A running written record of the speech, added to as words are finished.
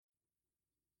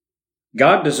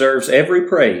God deserves every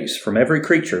praise from every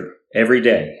creature, every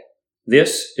day.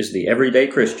 This is the Everyday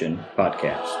Christian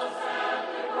Podcast.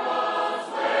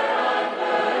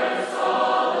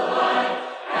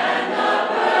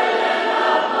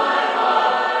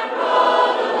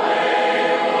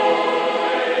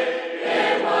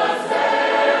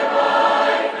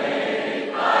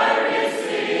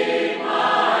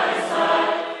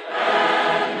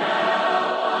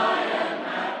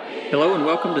 Hello and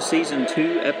welcome to Season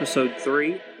 2, Episode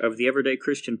 3 of the Everyday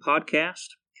Christian Podcast.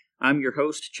 I'm your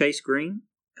host, Chase Green,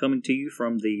 coming to you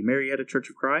from the Marietta Church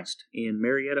of Christ in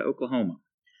Marietta, Oklahoma.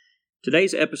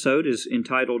 Today's episode is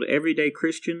entitled Everyday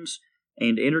Christians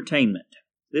and Entertainment.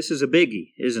 This is a biggie,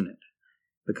 isn't it?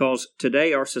 Because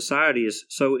today our society is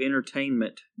so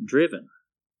entertainment-driven.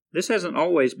 This hasn't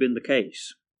always been the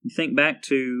case. You think back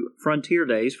to frontier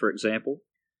days, for example,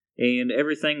 and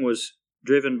everything was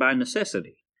driven by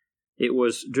necessity. It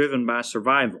was driven by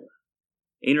survival.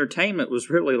 Entertainment was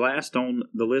really last on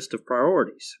the list of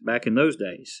priorities back in those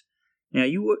days. Now,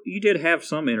 you did have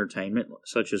some entertainment,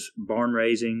 such as barn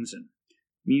raisings and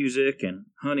music and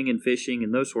hunting and fishing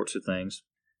and those sorts of things.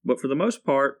 But for the most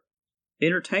part,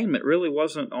 entertainment really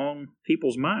wasn't on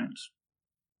people's minds.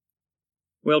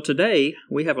 Well, today,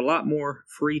 we have a lot more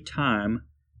free time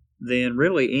than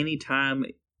really any time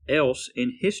else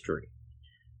in history.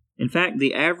 In fact,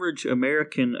 the average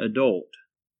American adult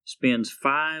spends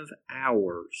 5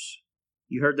 hours,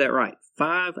 you heard that right,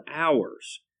 5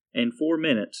 hours and 4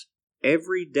 minutes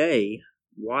every day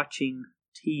watching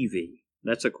TV.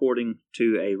 That's according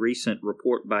to a recent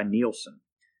report by Nielsen,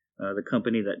 the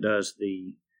company that does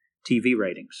the TV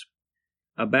ratings.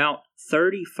 About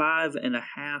 35 and a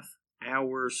half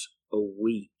hours a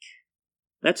week.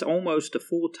 That's almost a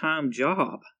full-time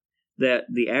job that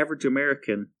the average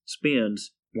American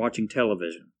spends watching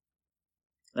television.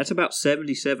 That's about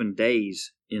 77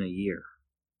 days in a year.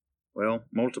 Well,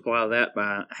 multiply that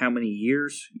by how many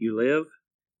years you live,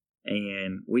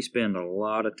 and we spend a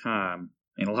lot of time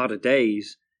and a lot of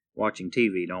days watching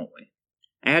TV, don't we?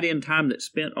 Add in time that's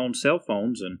spent on cell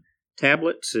phones and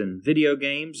tablets and video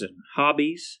games and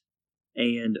hobbies,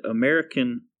 and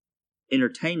American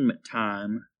entertainment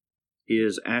time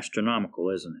is astronomical,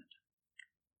 isn't it?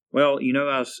 Well, you know,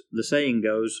 as the saying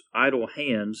goes, idle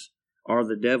hands are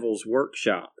the devil's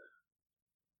workshop.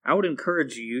 I would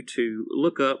encourage you to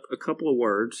look up a couple of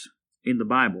words in the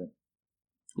Bible.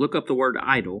 Look up the word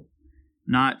idle,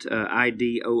 not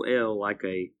I-D-O-L like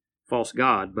a false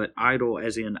god, but idle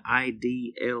as in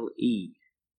I-D-L-E.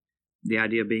 The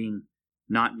idea being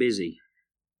not busy.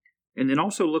 And then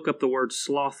also look up the word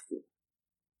slothful.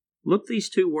 Look these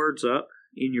two words up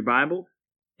in your Bible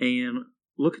and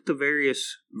look at the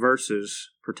various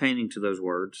verses pertaining to those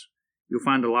words. You'll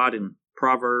find a lot in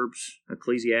Proverbs,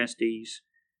 Ecclesiastes,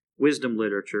 wisdom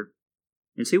literature,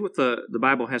 and see what the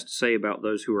Bible has to say about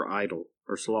those who are idle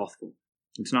or slothful.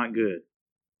 It's not good.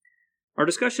 Our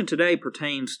discussion today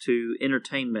pertains to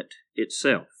entertainment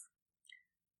itself.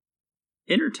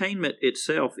 Entertainment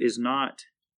itself is not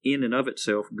in and of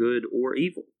itself good or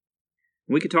evil.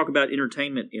 We could talk about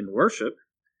entertainment in worship,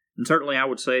 and certainly I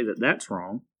would say that that's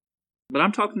wrong. But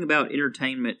I'm talking about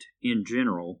entertainment in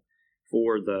general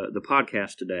for the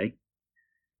podcast today.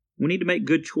 We need to make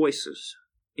good choices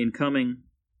in coming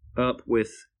up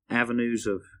with avenues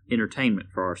of entertainment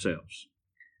for ourselves.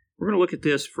 We're going to look at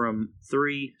this from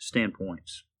 3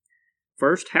 standpoints.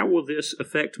 First, how will this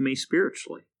affect me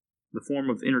spiritually? The form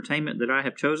of entertainment that I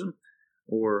have chosen,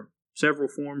 or several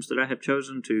forms that I have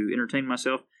chosen to entertain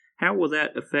myself, how will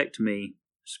that affect me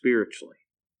spiritually?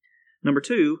 Number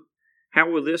 2, how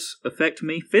will this affect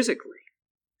me physically?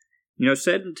 You know,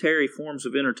 sedentary forms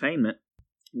of entertainment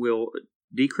will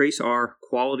decrease our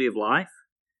quality of life,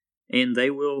 and they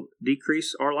will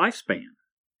decrease our lifespan.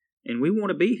 And we want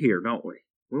to be here, don't we?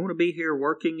 We want to be here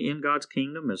working in God's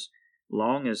kingdom as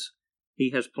long as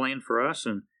He has planned for us.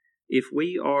 And if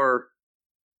we are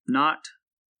not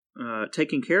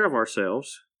taking care of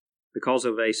ourselves because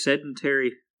of a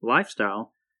sedentary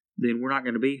lifestyle, then we're not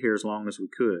going to be here as long as we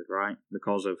could, right?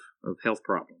 Because of health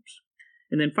problems.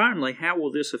 And then finally, how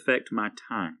will this affect my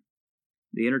time?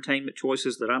 The entertainment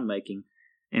choices that I'm making,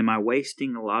 am I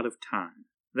wasting a lot of time?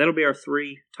 That'll be our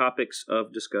 3 topics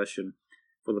of discussion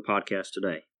for the podcast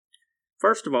today.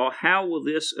 First of all, how will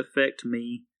this affect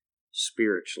me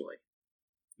spiritually?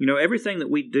 You know, everything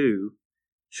that we do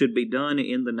should be done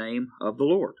in the name of the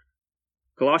Lord.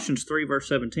 Colossians 3 verse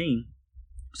 17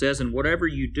 says, "And whatever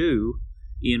you do,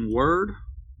 in word,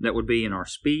 that would be in our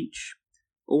speech,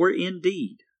 or in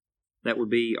deed, that would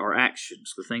be our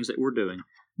actions, the things that we're doing,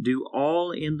 do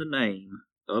all in the name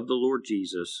of the Lord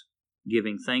Jesus,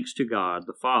 giving thanks to God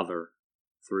the Father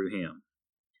through Him.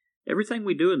 Everything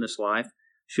we do in this life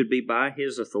should be by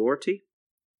His authority.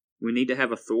 We need to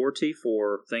have authority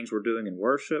for things we're doing in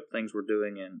worship, things we're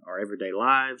doing in our everyday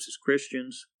lives as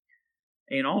Christians,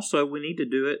 and also we need to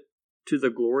do it to the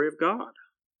glory of God.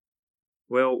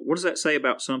 Well, what does that say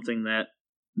about something that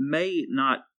may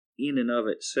not in and of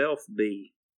itself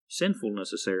be sinful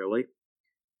necessarily,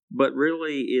 but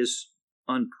really is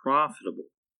unprofitable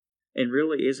and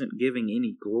really isn't giving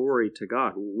any glory to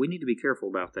God? We need to be careful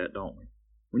about that, don't we?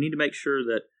 We need to make sure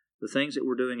that the things that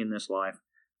we're doing in this life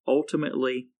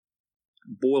ultimately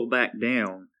boil back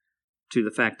down to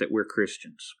the fact that we're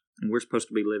Christians and we're supposed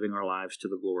to be living our lives to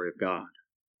the glory of God.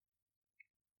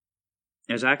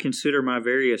 As I consider my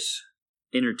various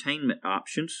entertainment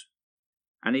options,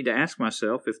 I need to ask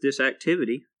myself if this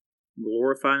activity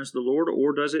glorifies the Lord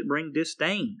or does it bring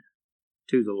disdain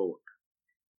to the Lord.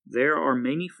 There are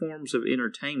many forms of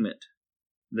entertainment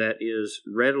that is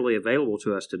readily available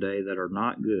to us today that are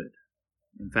not good.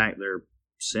 In fact, they're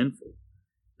sinful.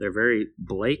 They're very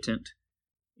blatant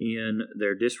in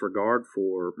their disregard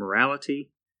for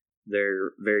morality.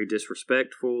 They're very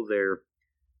disrespectful. They're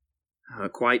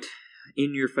quite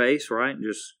in your face, right?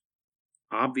 Just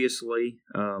obviously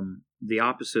the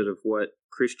opposite of what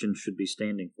Christians should be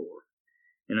standing for.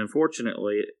 And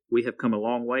unfortunately, we have come a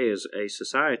long way as a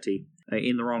society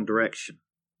in the wrong direction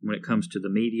when it comes to the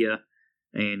media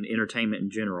and entertainment in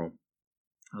general.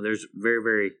 There's very,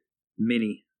 very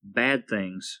many bad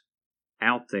things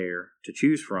out there to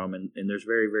choose from, and there's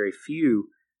very, very few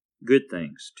good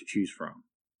things to choose from.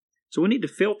 So we need to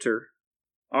filter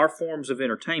our forms of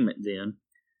entertainment then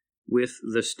with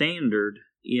the standard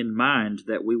in mind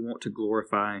that we want to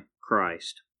glorify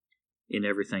Christ in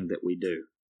everything that we do.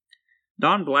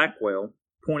 Don Blackwell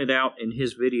pointed out in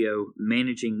his video,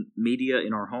 Managing Media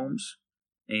in Our Homes,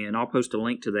 and I'll post a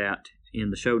link to that in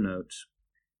the show notes.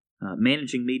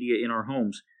 Managing Media in Our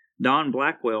Homes. Don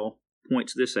Blackwell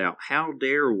points this out. How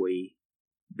dare we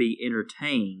be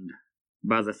entertained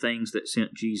by the things that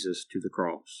sent Jesus to the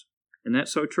cross? And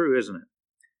that's so true, isn't it?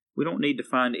 We don't need to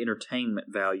find entertainment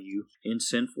value in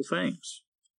sinful things.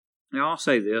 Now, I'll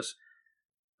say this.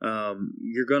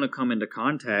 You're going to come into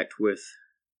contact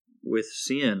with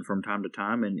sin from time to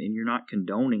time, and you're not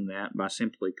condoning that by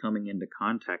simply coming into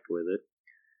contact with it.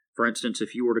 For instance,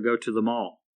 if you were to go to the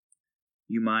mall,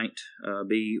 you might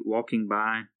be walking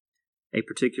by a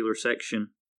particular section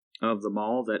of the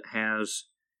mall that has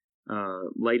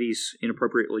ladies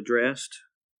inappropriately dressed,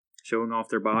 showing off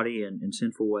their body in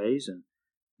sinful ways, and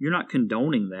you're not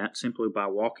condoning that simply by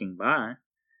walking by.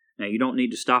 Now, you don't need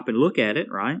to stop and look at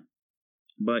it, right?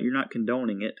 But you're not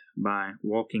condoning it by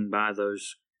walking by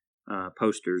those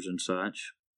posters and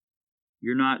such.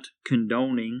 You're not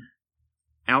condoning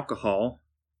alcohol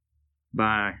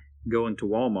by going to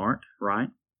Walmart, right?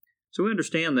 So we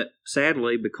understand that,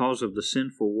 sadly, because of the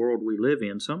sinful world we live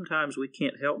in, sometimes we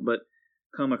can't help but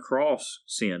come across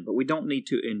sin, but we don't need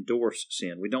to endorse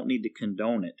sin. We don't need to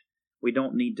condone it. We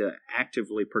don't need to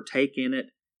actively partake in it.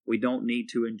 We don't need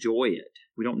to enjoy it.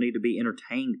 We don't need to be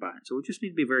entertained by it. So we just need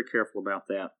to be very careful about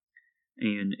that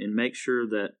and make sure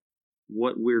that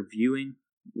what we're viewing,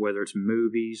 whether it's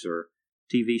movies or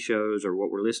TV shows or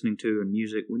what we're listening to in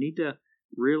music, we need to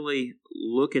really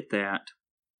look at that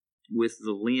with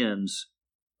the lens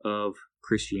of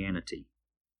Christianity.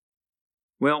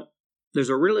 Well, there's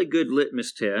a really good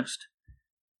litmus test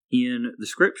in the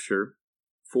Scripture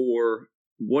for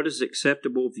what is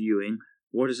acceptable viewing,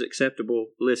 what is acceptable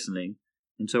listening,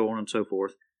 and so on and so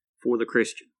forth for the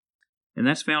Christian. And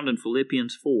that's found in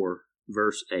Philippians 4,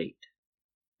 verse 8.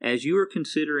 As you are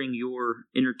considering your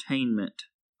entertainment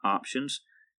options,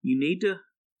 you need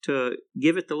to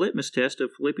give it the litmus test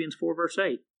of Philippians 4, verse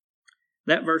 8.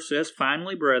 That verse says,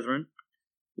 "Finally, brethren,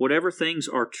 whatever things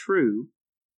are true,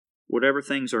 whatever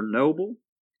things are noble,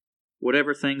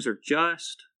 whatever things are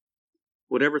just,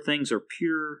 whatever things are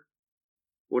pure,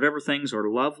 whatever things are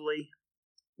lovely,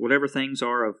 whatever things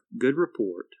are of good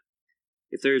report,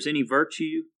 if there is any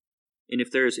virtue, and if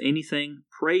there is anything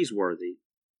praiseworthy,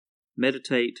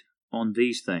 meditate on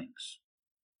these things."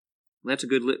 That's a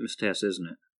good litmus test, isn't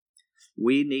it?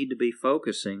 We need to be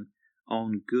focusing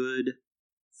on good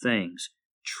things,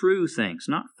 true things,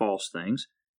 not false things.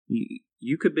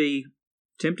 You could be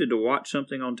tempted to watch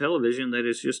something on television that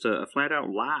is just a flat-out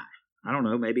lie. I don't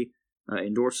know, maybe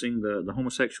endorsing the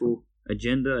homosexual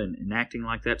agenda and acting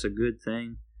like that's a good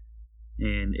thing,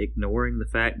 and ignoring the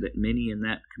fact that many in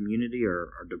that community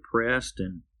are depressed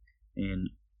and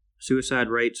suicide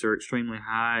rates are extremely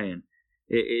high, and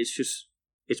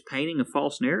it's painting a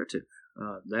false narrative.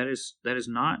 That is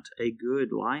not a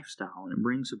good lifestyle, and it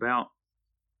brings about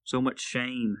so much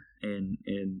shame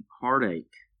and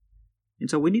heartache. And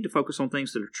so we need to focus on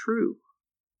things that are true,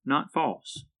 not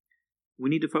false. We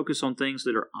need to focus on things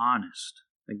that are honest.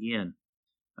 Again,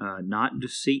 not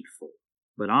deceitful,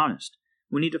 but honest.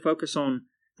 We need to focus on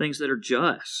things that are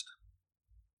just.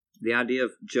 The idea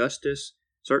of justice,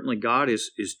 certainly God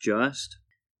is just,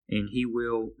 and He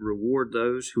will reward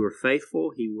those who are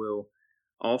faithful. He will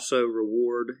also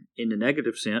reward, in the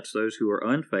negative sense, those who are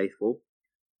unfaithful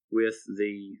with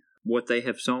what they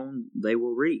have sown, they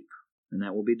will reap, and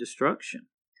that will be destruction.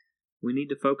 We need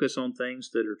to focus on things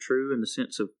that are true in the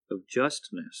sense of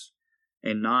justness,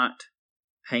 and not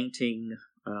painting,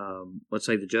 let's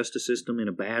say, the justice system in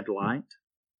a bad light,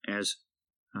 as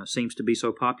seems to be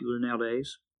so popular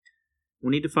nowadays. We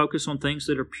need to focus on things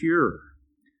that are pure.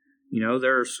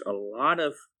 There's a lot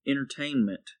of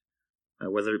entertainment,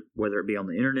 whether it be on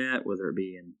the internet, whether it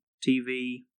be in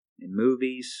TV, in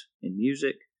movies, in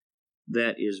music,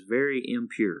 that is very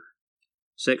impure,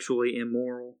 sexually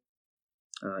immoral,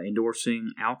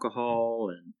 endorsing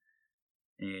alcohol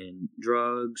and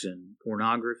drugs and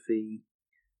pornography,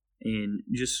 and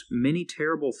just many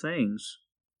terrible things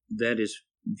that is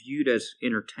viewed as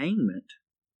entertainment,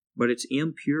 but it's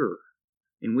impure.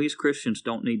 And we as Christians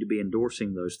don't need to be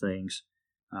endorsing those things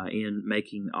in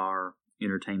making our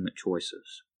entertainment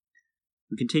choices.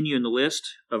 We continue in the list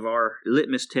of our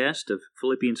litmus test of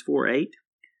Philippians 4:8,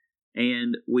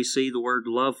 and we see the word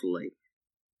lovely.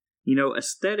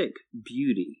 Aesthetic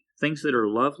beauty, things that are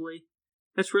lovely,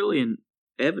 that's really an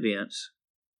evidence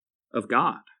of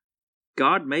God.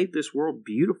 God made this world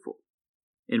beautiful.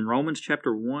 In Romans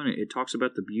chapter 1, it talks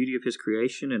about the beauty of His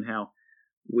creation and how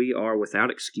we are without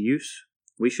excuse.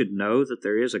 We should know that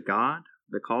there is a God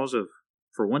because of,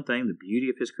 for one thing, the beauty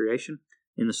of His creation.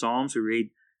 In the Psalms, we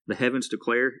read, "The heavens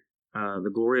declare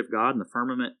the glory of God, and the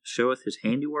firmament showeth His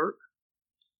handiwork."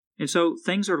 And so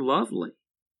things are lovely,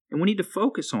 and we need to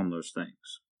focus on those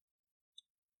things.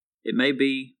 It may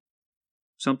be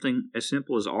something as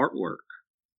simple as artwork,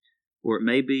 or it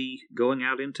may be going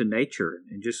out into nature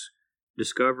and just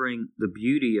discovering the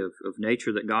beauty of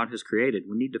nature that God has created.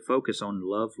 We need to focus on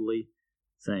lovely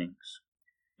things.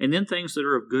 And then things that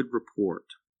are of good report.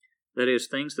 That is,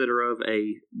 things that are of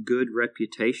a good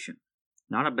reputation,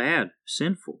 not a bad,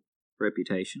 sinful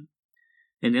reputation.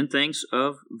 And then things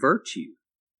of virtue.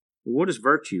 What is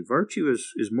virtue? Virtue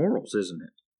is morals, isn't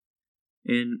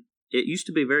it? And it used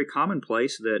to be very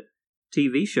commonplace that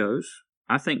TV shows,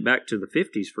 I think back to the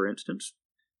 50s, for instance,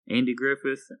 Andy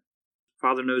Griffith,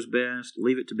 Father Knows Best,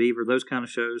 Leave It to Beaver, those kind of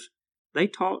shows, they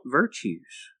taught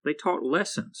virtues. They taught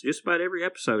lessons. Just about every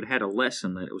episode had a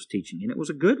lesson that it was teaching, and it was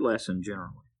a good lesson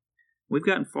generally. We've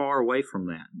gotten far away from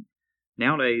that.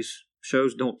 Nowadays,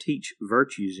 shows don't teach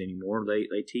virtues anymore.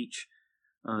 They teach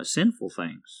sinful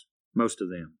things, most of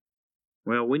them.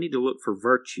 Well, we need to look for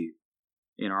virtue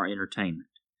in our entertainment.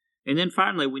 And then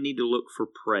finally, we need to look for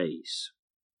praise.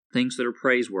 Things that are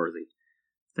praiseworthy.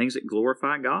 Things that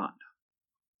glorify God.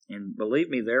 And believe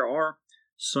me, there are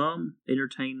some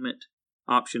entertainment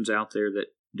options out there that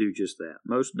do just that.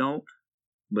 Most don't,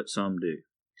 but some do.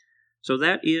 So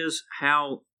that is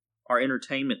how our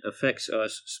entertainment affects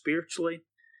us spiritually.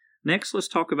 Next, let's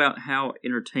talk about how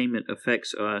entertainment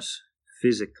affects us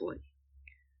physically.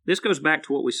 This goes back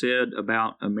to what we said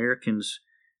about Americans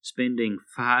spending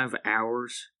 5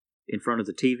 hours in front of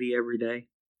the TV every day.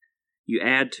 You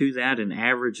add to that an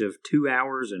average of 2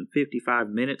 hours and 55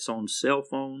 minutes on cell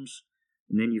phones,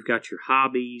 and then you've got your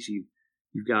hobbies,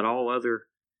 you've got all other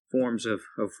forms of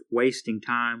wasting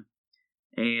time,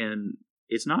 and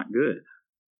it's not good.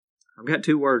 I've got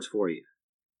 2 words for you.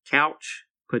 Couch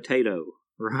potato,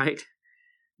 right?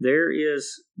 There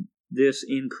is this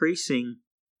increasing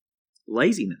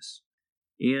laziness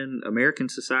in American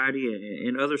society and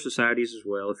in other societies as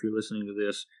well. If you're listening to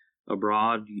this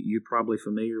abroad, you're probably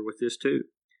familiar with this too.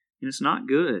 And it's not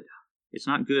good. It's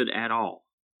not good at all.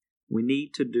 We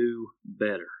need to do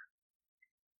better.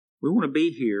 We want to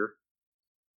be here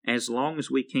as long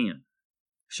as we can,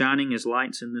 shining as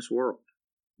lights in this world.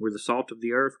 We're the salt of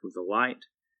the earth, we're the light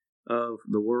of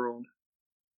the world,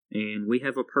 and we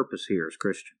have a purpose here as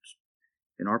Christians.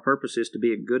 And our purpose is to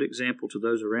be a good example to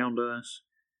those around us,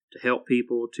 to help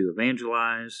people, to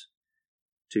evangelize,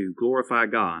 to glorify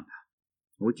God.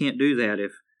 We can't do that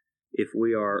if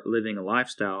we are living a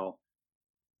lifestyle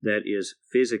that is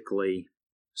physically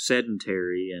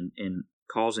sedentary and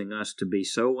causing us to be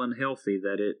so unhealthy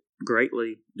that it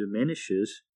greatly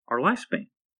diminishes our lifespan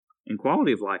and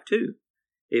quality of life too.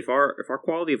 If our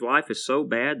quality of life is so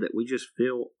bad that we just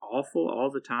feel awful all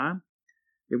the time,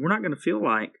 then we're not going to feel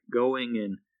like going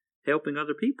and helping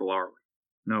other people, are we?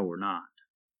 No, we're not.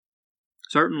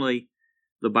 Certainly,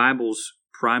 the Bible's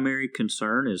primary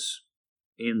concern is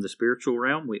in the spiritual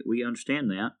realm. We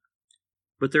understand that.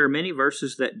 But there are many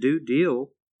verses that do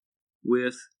deal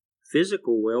with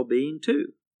physical well-being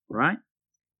too, right?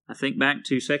 I think back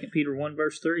to 2 Peter 1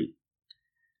 verse 3. It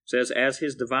says, "As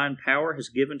His divine power has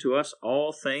given to us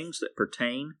all things that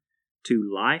pertain to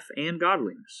life and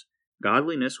godliness."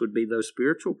 Godliness would be those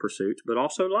spiritual pursuits, but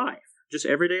also life, just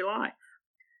everyday life,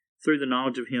 through the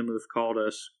knowledge of Him who hath called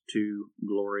us to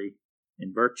glory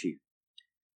and virtue.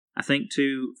 I think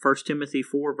to 1 Timothy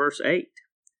 4 verse 8.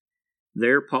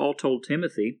 There Paul told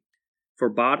Timothy, "For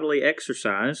bodily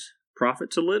exercise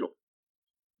profits a little,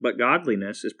 but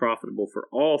godliness is profitable for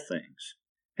all things,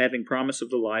 having promise of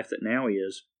the life that now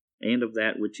is, and of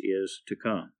that which is to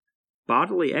come."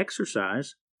 Bodily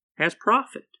exercise has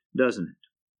profit, doesn't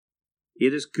it?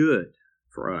 It is good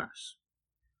for us.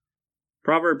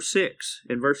 Proverbs 6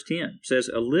 and verse 10 says,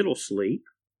 "A little sleep,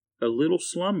 a little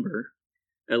slumber,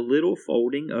 a little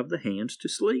folding of the hands to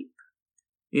sleep."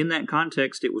 In that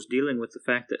context, it was dealing with the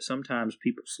fact that sometimes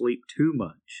people sleep too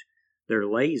much. They're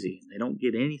lazy and they don't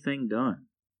get anything done.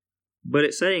 But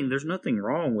it's saying there's nothing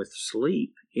wrong with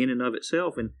sleep in and of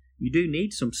itself, and you do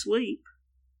need some sleep.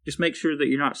 Just make sure that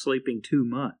you're not sleeping too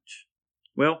much.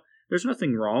 Well, there's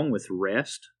nothing wrong with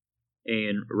rest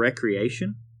and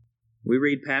recreation. We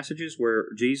read passages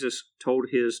where Jesus told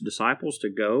His disciples to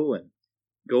go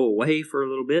away for a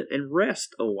little bit and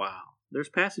rest a while. There's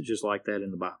passages like that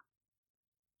in the Bible.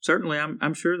 Certainly,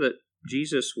 I'm sure that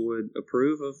Jesus would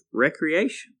approve of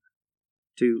recreation,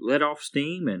 to let off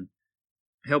steam and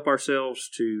help ourselves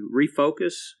to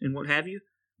refocus and what have you,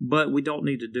 but we don't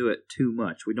need to do it too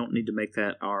much. We don't need to make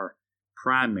that our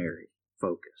primary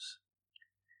focus.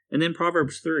 And then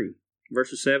Proverbs 3,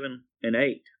 verses 7 and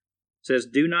 8 says,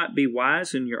 "Do not be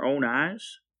wise in your own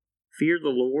eyes. Fear the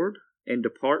Lord and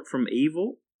depart from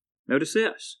evil." Notice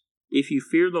this. If you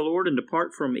fear the Lord and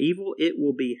depart from evil, it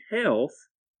will be health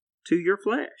to your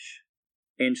flesh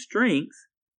and strength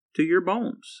to your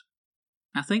bones.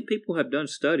 I think people have done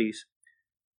studies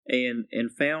and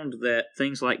found that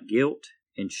things like guilt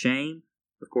and shame,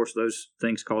 of course those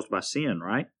things caused by sin,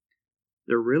 right?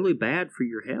 They're really bad for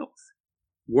your health.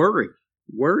 Worry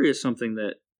is something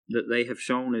that they have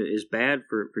shown is bad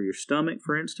for your stomach,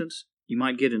 for instance. You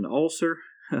might get an ulcer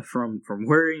from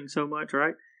worrying so much,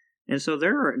 right? And so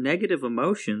there are negative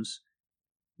emotions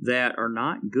that are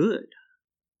not good.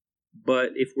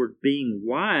 But if we're being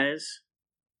wise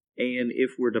and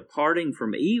if we're departing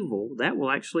from evil, that will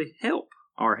actually help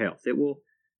our health. It will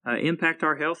impact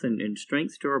our health and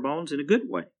strength to our bones in a good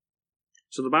way.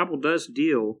 So the Bible does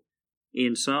deal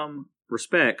in some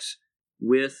respects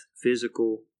with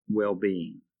physical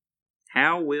well-being.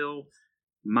 How will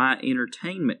my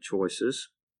entertainment choices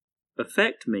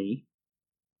affect me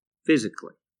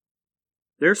physically?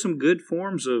 There are some good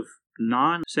forms of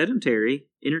non-sedentary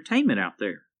entertainment out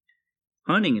there.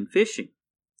 Hunting and fishing,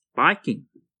 biking,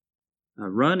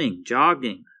 running,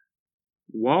 jogging,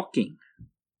 walking,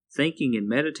 thinking and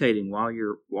meditating while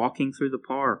you're walking through the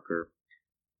park or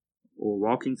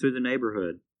walking through the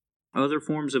neighborhood. Other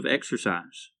forms of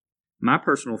exercise. My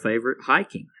personal favorite,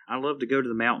 hiking. I love to go to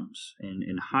the mountains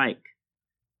and hike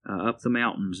up the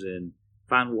mountains and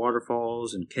find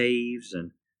waterfalls and caves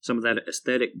and some of that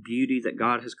aesthetic beauty that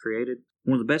God has created.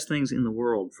 One of the best things in the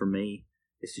world for me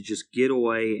is to just get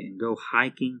away and go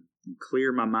hiking and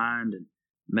clear my mind and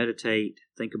meditate,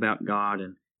 think about God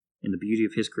and the beauty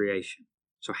of His creation.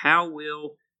 So how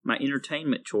will my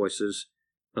entertainment choices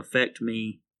affect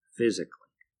me physically?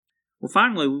 Well,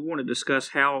 finally, we want to discuss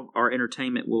how our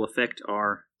entertainment will affect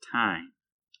our time.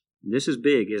 This is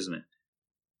big, isn't it?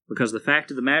 Because the fact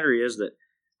of the matter is that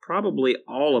probably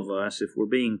all of us, if we're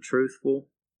being truthful,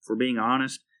 if we're being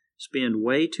honest, spend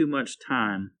way too much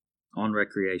time on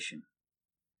recreation.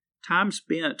 Time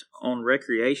spent on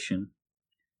recreation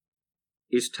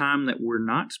is time that we're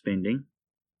not spending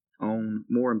on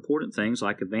more important things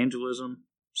like evangelism,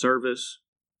 service,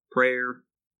 prayer,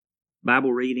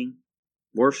 Bible reading,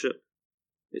 worship,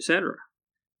 etc.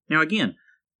 Now again,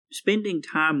 spending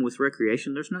time with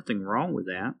recreation, there's nothing wrong with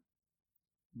that,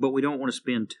 but we don't want to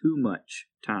spend too much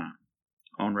time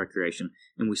on recreation,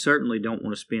 and we certainly don't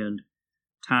want to spend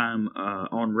time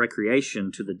on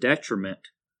recreation to the detriment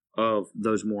of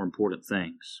those more important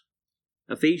things.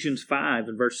 Ephesians 5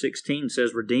 and verse 16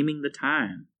 says, "Redeeming the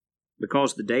time,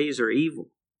 because the days are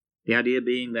evil." The idea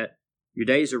being that your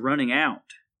days are running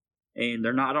out, and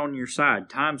they're not on your side.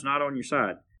 Time's not on your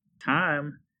side.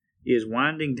 Time is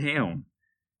winding down,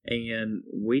 and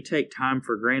we take time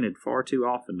for granted far too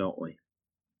often, don't we?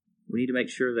 We need to make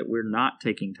sure that we're not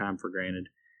taking time for granted,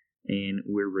 and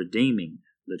we're redeeming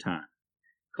the time.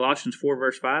 Colossians 4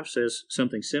 verse 5 says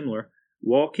something similar.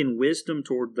 walk in wisdom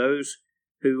toward those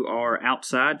who are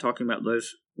outside, talking about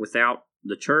those without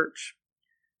the church,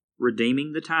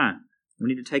 redeeming the time. We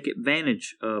need to take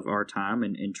advantage of our time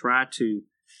and try to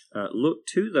look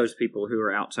to those people who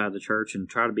are outside the church and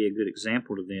try to be a good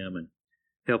example to them and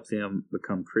help them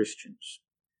become Christians.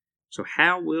 So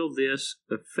how will this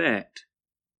affect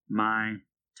my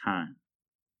time?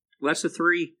 Well, that's the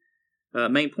three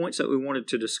main points that we wanted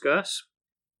to discuss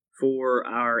for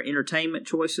our entertainment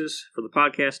choices for the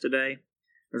podcast today.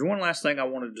 There's one last thing I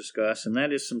want to discuss, and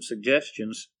that is some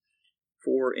suggestions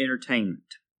for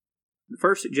entertainment. The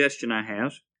first suggestion I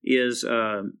have is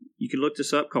you can look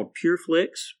this up, called PureFlix.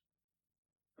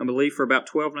 I believe for about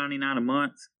 $12.99 a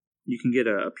month, you can get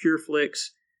a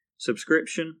PureFlix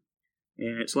subscription,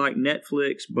 and it's like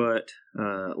Netflix, but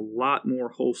a lot more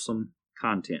wholesome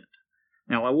content.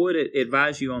 Now, I would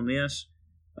advise you on this.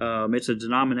 It's a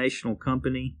denominational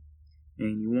company,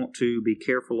 and you want to be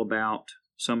careful about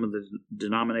some of the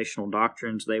denominational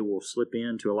doctrines they will slip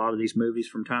into a lot of these movies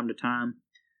from time to time.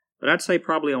 But I'd say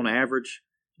probably on average,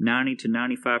 90 to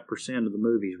 95% of the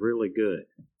movie is really good.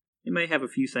 It may have a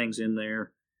few things in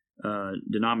there,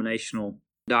 denominational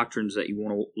doctrines that you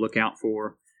want to look out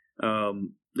for.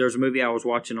 There's a movie I was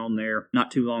watching on there not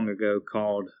too long ago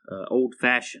called Old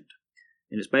Fashioned.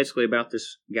 And it's basically about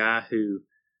this guy who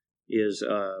is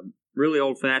really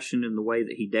old-fashioned in the way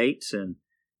that he dates, and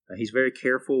he's very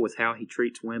careful with how he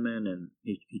treats women, and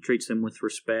he treats them with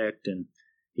respect, and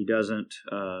he doesn't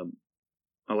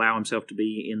allow himself to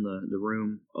be in the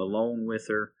room alone with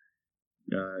her,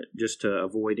 just to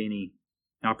avoid any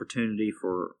opportunity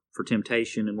for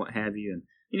temptation and what have you. And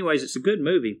anyways, it's a good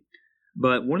movie,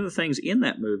 but one of the things in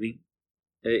that movie,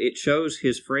 it shows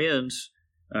his friends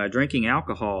drinking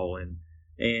alcohol, and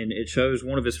it shows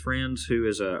one of his friends who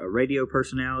is a radio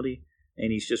personality,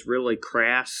 and he's just really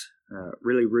crass,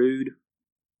 really rude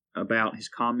about his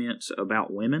comments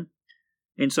about women.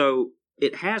 And so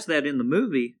it has that in the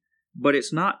movie, but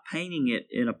it's not painting it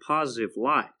in a positive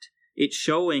light. It's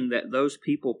showing that those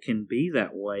people can be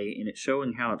that way, and it's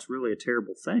showing how it's really a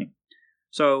terrible thing.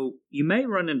 So you may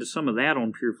run into some of that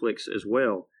on PureFlix as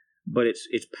well, but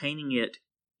it's painting it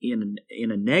in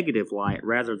a negative light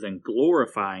rather than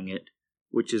glorifying it,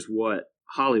 which is what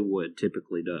Hollywood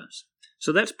typically does.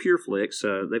 So that's PureFlix.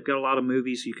 They've got a lot of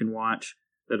movies you can watch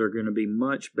that are going to be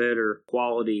much better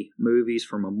quality movies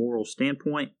from a moral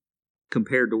standpoint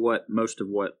compared to most of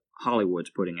what Hollywood's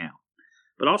putting out.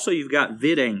 But also you've got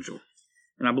VidAngel.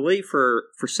 And I believe for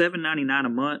 $7.99 a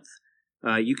month,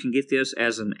 you can get this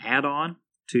as an add-on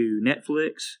to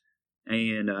Netflix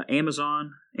and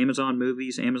Amazon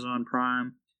Movies, Amazon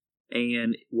Prime.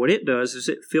 And what it does is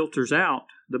it filters out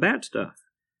the bad stuff.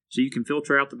 So you can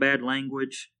filter out the bad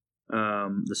language,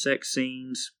 the sex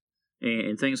scenes,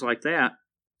 and things like that.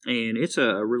 And it's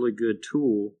a really good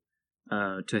tool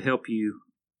to help you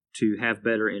to have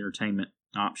better entertainment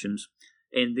options.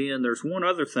 And then there's one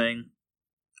other thing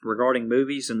regarding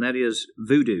movies, and that is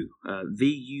Vudu,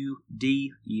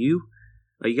 V-U-D-U.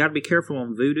 You got to be careful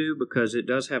on Vudu because it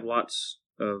does have lots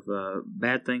of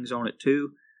bad things on it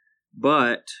too.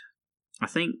 But I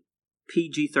think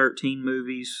PG-13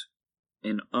 movies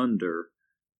and under,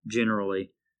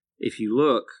 generally, if you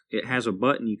look, it has a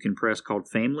button you can press called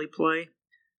Family Play.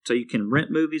 So you can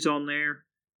rent movies on there.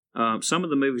 Some of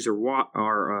the movies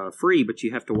are free, but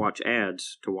you have to watch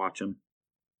ads to watch them.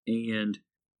 And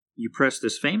you press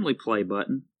this Family Play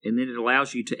button, and then it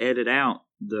allows you to edit out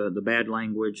the bad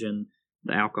language and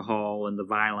the alcohol and the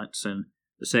violence and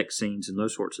the sex scenes and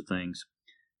those sorts of things.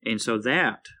 And so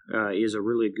that is a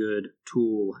really good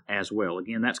tool as well.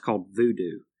 Again, that's called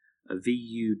Vudu,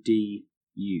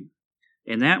 V-U-D-U.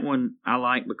 And that one I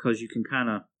like because you can kind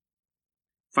of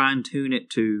fine-tune it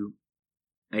to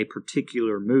a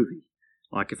particular movie.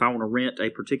 Like if I want to rent a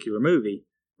particular movie,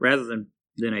 rather than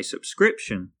a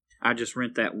subscription, I just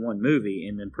rent that one movie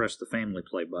and then press the Family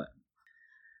Play button.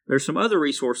 There's some other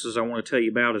resources I want to tell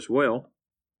you about as well.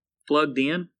 Plugged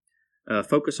In,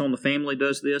 Focus on the Family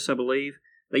does this, I believe.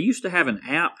 They used to have an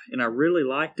app, and I really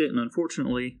liked it, and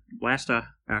unfortunately, last I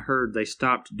heard, they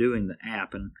stopped doing the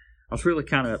app, and I was really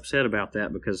kind of upset about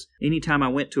that because anytime I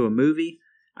went to a movie,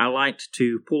 I liked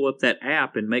to pull up that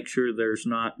app and make sure there's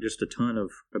not just a ton of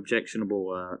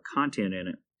objectionable content in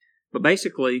it. But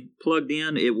basically, Plugged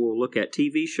In, it will look at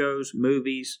TV shows,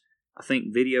 movies, I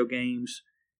think video games,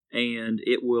 and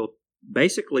it will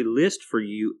basically list for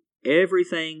you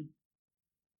everything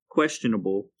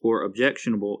questionable or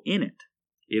objectionable in it.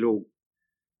 It'll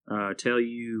tell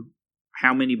you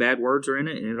how many bad words are in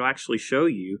it, and it'll actually show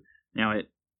you. Now,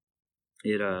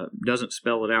 it doesn't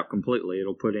spell it out completely.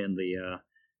 It'll put in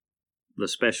the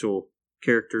special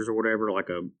characters or whatever, like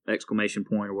a exclamation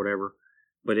point or whatever,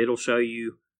 but it'll show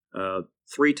you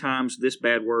 3 times this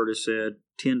bad word is said,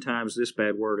 10 times this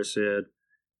bad word is said,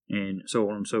 and so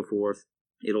on and so forth.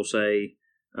 It'll say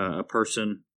a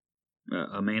person,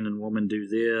 a man and woman do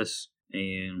this,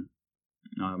 and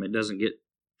it doesn't get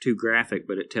too graphic,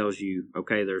 but it tells you,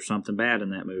 okay, there's something bad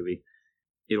in that movie.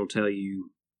 It'll tell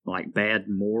you like bad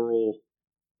moral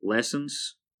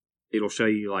lessons. It'll show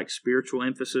you like spiritual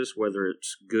emphasis, whether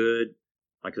it's good,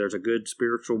 like there's a good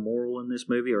spiritual moral in this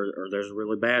movie, or there's a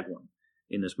really bad one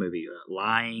in this movie.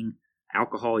 Lying,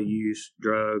 alcohol use,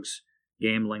 drugs,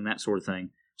 gambling, that sort of thing.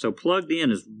 So Plugged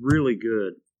In is really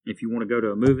good if you want to go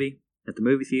to a movie at the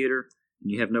movie theater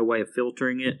and you have no way of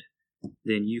filtering it.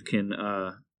 Then you can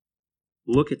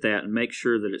look at that and make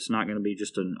sure that it's not going to be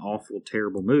just an awful,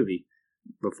 terrible movie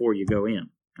before you go in.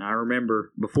 I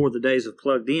remember before the days of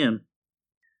Plugged In,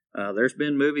 there's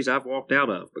been movies I've walked out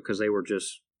of because they were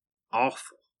just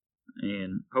awful.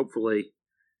 And hopefully,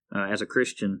 as a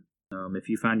Christian, if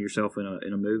you find yourself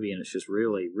in a movie and it's just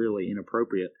really, really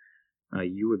inappropriate,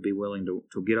 you would be willing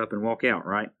to get up and walk out,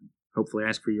 right? Hopefully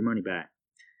ask for your money back.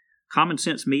 Common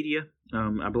Sense Media,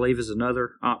 I believe, is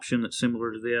another option that's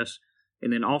similar to this.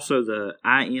 And then also the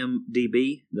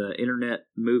IMDb, the Internet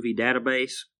Movie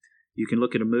Database. You can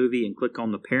look at a movie and click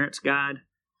on the Parents Guide,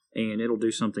 and it'll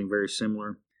do something very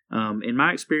similar. In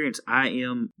my experience,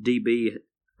 IMDb,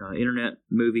 Internet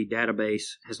Movie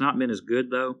Database, has not been as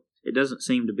good, though. It doesn't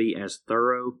seem to be as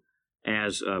thorough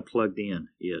as Plugged In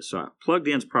is. So Plugged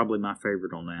In is probably my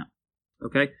favorite on that.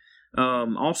 Okay.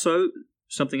 Also,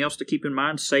 something else to keep in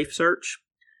mind, Safe Search.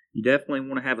 You definitely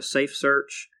want to have a Safe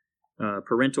Search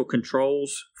parental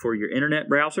controls for your internet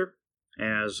browser.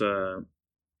 As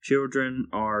children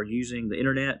are using the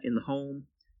internet in the home,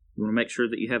 you want to make sure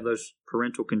that you have those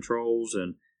parental controls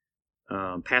and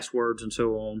passwords and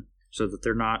so on, so that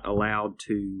they're not allowed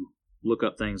to look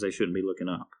up things they shouldn't be looking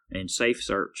up. And Safe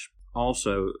Search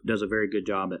also does a very good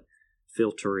job at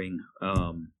filtering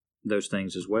those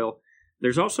things as well.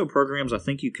 There's also programs I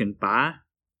think you can buy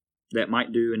that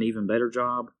might do an even better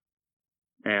job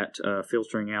at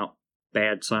filtering out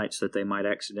bad sites that they might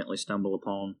accidentally stumble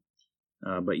upon.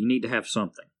 But you need to have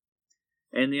something.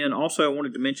 And then also I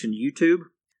wanted to mention YouTube.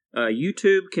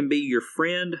 YouTube can be your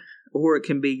friend or it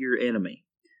can be your enemy.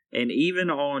 And even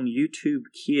on YouTube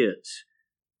Kids,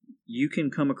 you can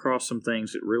come across some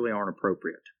things that really aren't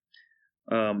appropriate.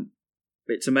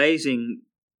 It's amazing,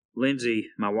 Lindsay,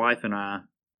 my wife, and I,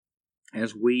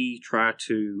 as we try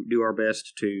to do our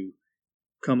best to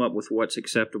come up with what's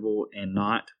acceptable and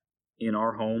not in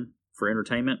our home for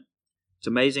entertainment. It's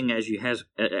amazing as you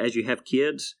have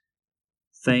kids,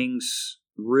 things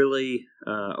really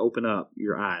open up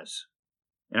your eyes.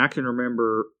 And I can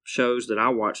remember shows that I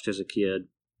watched as a kid,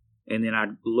 and then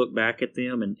I'd look back at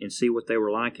them and see what they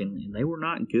were like, and they were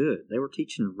not good. They were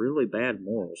teaching really bad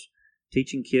morals,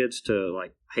 teaching kids to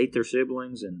like hate their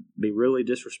siblings and be really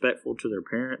disrespectful to their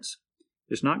parents.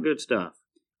 It's not good stuff.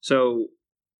 So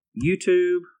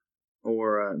YouTube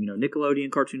or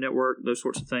Nickelodeon, Cartoon Network, those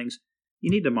sorts of things, you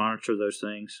need to monitor those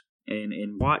things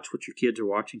and watch what your kids are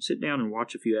watching. Sit down and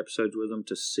watch a few episodes with them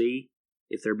to see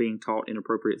if they're being taught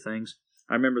inappropriate things.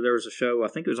 I remember there was a show, I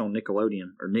think it was on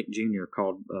Nickelodeon or Nick Jr.,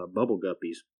 called Bubble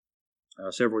Guppies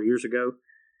several years ago,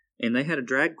 and they had a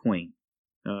drag queen,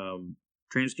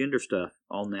 transgender stuff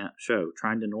on that show,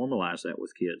 trying to normalize that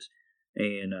with kids.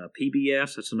 And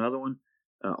PBS, that's another one.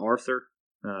 Arthur,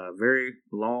 very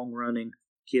long-running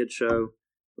kid show.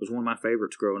 It was one of my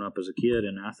favorites growing up as a kid,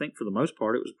 and I think for the most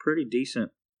part it was a pretty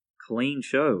decent, clean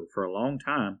show for a long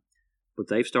time. But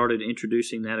they've started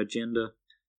introducing that agenda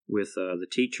with the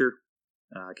teacher.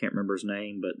 I can't remember his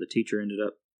name, but the teacher ended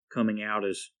up coming out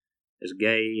as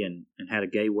gay and had a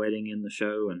gay wedding in the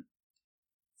show, and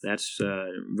that's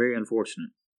very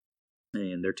unfortunate.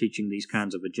 And they're teaching these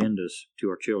kinds of agendas to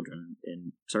our children,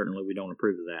 and certainly we don't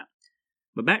approve of that.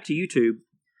 But back to YouTube.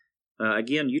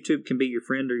 Again, YouTube can be your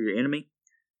friend or your enemy.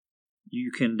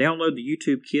 You can download the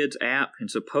YouTube Kids app, and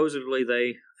supposedly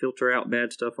they filter out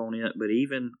bad stuff on it, but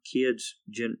even kids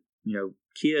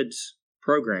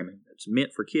programming that's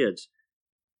meant for kids,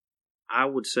 I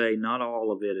would say not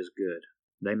all of it is good.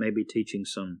 They may be teaching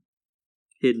some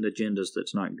hidden agendas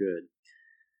that's not good.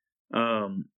 I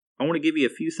want to give you a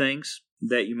few things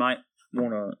that you might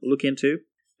want to look into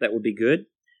that would be good.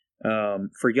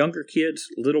 For younger kids,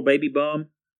 Little Baby Bum.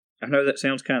 I know that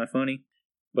sounds kind of funny,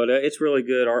 but it's really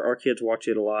good. Our kids watch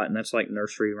it a lot, and that's like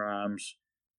nursery rhymes.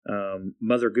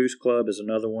 Mother Goose Club is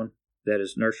another one that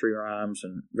is nursery rhymes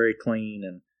and very clean,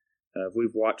 and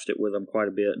we've watched it with them quite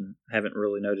a bit and haven't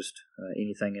really noticed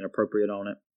anything inappropriate on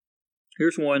it.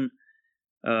 Here's one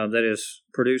that is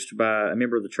produced by a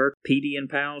member of the church, PD and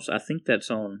Pals. I think that's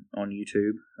on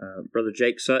YouTube. Brother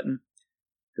Jake Sutton,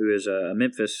 who is a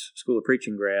Memphis School of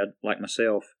Preaching grad, like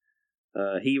myself,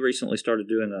 he recently started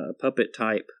doing a puppet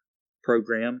type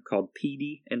program called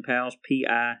PD and Pals, Piedy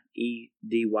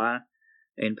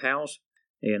and Pals.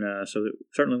 And so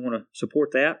certainly want to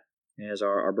support that, as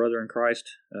our brother in Christ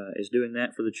is doing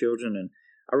that for the children. And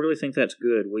I really think that's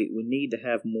good. We need to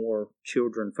have more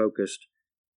children-focused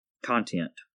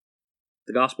content.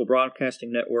 The Gospel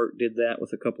Broadcasting Network did that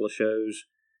with a couple of shows.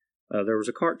 There was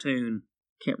a cartoon,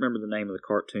 can't remember the name of the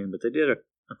cartoon, but they did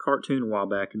a cartoon a while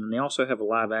back, and then they also have a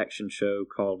live-action show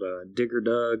called Digger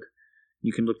Doug.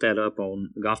 You can look that up on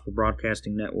the Gospel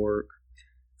Broadcasting Network.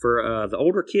 For the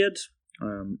older kids,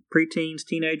 preteens,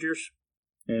 teenagers,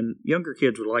 and younger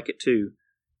kids would like it too.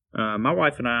 My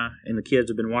wife and I and the kids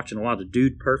have been watching a lot of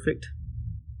Dude Perfect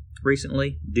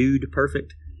recently. Dude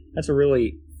Perfect. That's a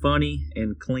really funny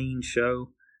and clean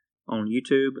show on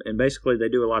YouTube, and basically they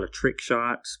do a lot of trick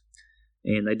shots,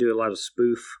 and they do a lot of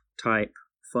spoof type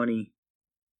funny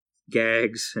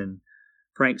gags and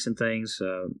pranks and things.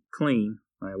 Clean.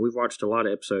 We've watched a lot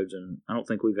of episodes, and I don't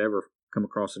think we've ever come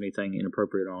across anything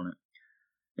inappropriate on it.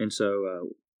 And so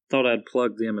thought I'd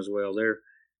plug them as well.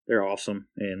 They're awesome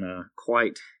and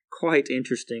quite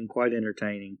interesting, quite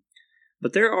entertaining.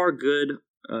 But there are good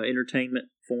entertainment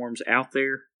forms out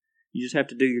there. You just have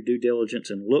to do your due diligence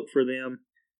and look for them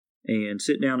and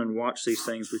sit down and watch these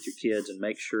things with your kids and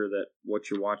make sure that what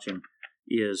you're watching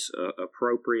is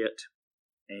appropriate,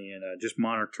 and just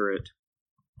monitor it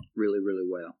really, really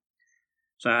well.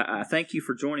 So I thank you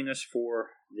for joining us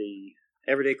for the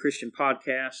Everyday Christian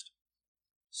Podcast,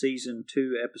 Season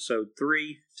 2, Episode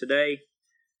 3 today.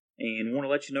 And want to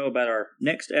let you know about our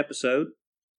next episode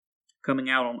coming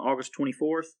out on August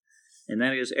 24th, and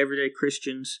that is Everyday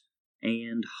Christians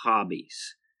and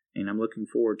Hobbies. And I'm looking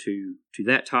forward to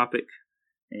that topic,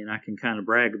 and I can kind of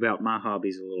brag about my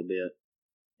hobbies a little bit,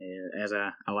 as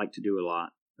I like to do a lot.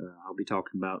 I'll be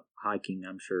talking about hiking,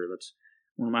 I'm sure. That's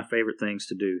one of my favorite things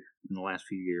to do in the last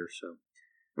few years. So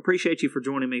appreciate you for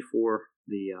joining me for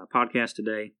the podcast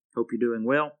today. Hope you're doing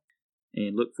well,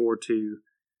 and look forward to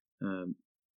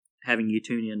having you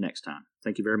tune in next time.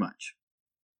 Thank you very much.